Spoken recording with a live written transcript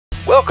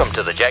Welcome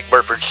to the Jack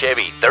Burford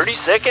Chevy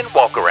 30-second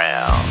walk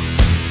around.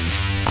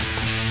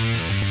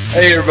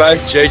 Hey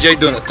everybody, JJ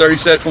doing a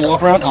 30-second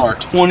walk around on our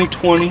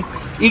 2020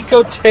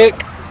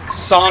 Ecotec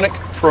Sonic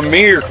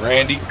Premier,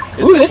 Randy.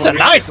 Ooh, this is a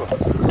nice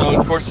one. So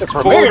of course it's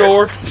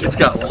four-door. It's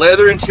got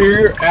leather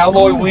interior,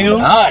 alloy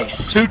wheels.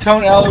 Nice.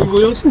 Two-tone alloy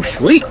wheels. Ooh,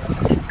 sweet.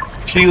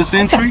 Keyless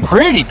entry.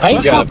 Pretty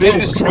paint Look how job.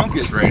 big this trunk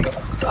is, Randy.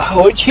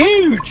 Oh, it's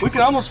huge. We can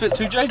almost fit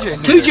two JJs in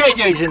Two there.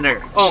 JJs in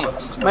there.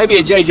 Almost. Maybe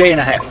a JJ and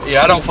a half.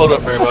 Yeah, I don't fold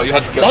up very well. You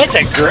have to go. That's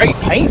a great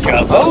paint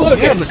job. Oh, look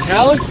yeah, at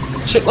metallic.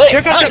 Slick.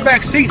 Check out that Nice.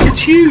 back seat. It's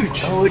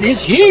huge. Oh, it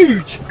is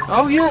huge.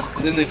 Oh, yeah.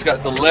 And then it's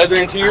got the leather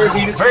interior,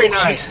 heated Very seats,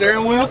 nice. heated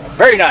steering wheel.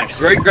 Very nice.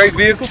 Great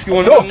vehicle. If you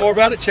want to know more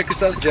about it, check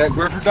us out at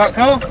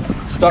jackburford.com.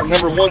 Stock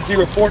number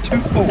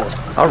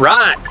 10424. All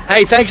right.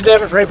 Hey, thanks,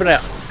 Devin, for helping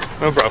out.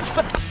 No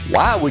problem.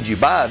 Why would you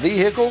buy a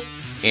vehicle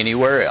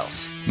anywhere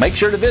else? Make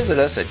sure to visit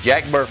us at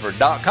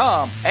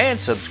jackburford.com and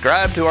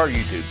subscribe to our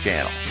YouTube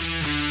channel.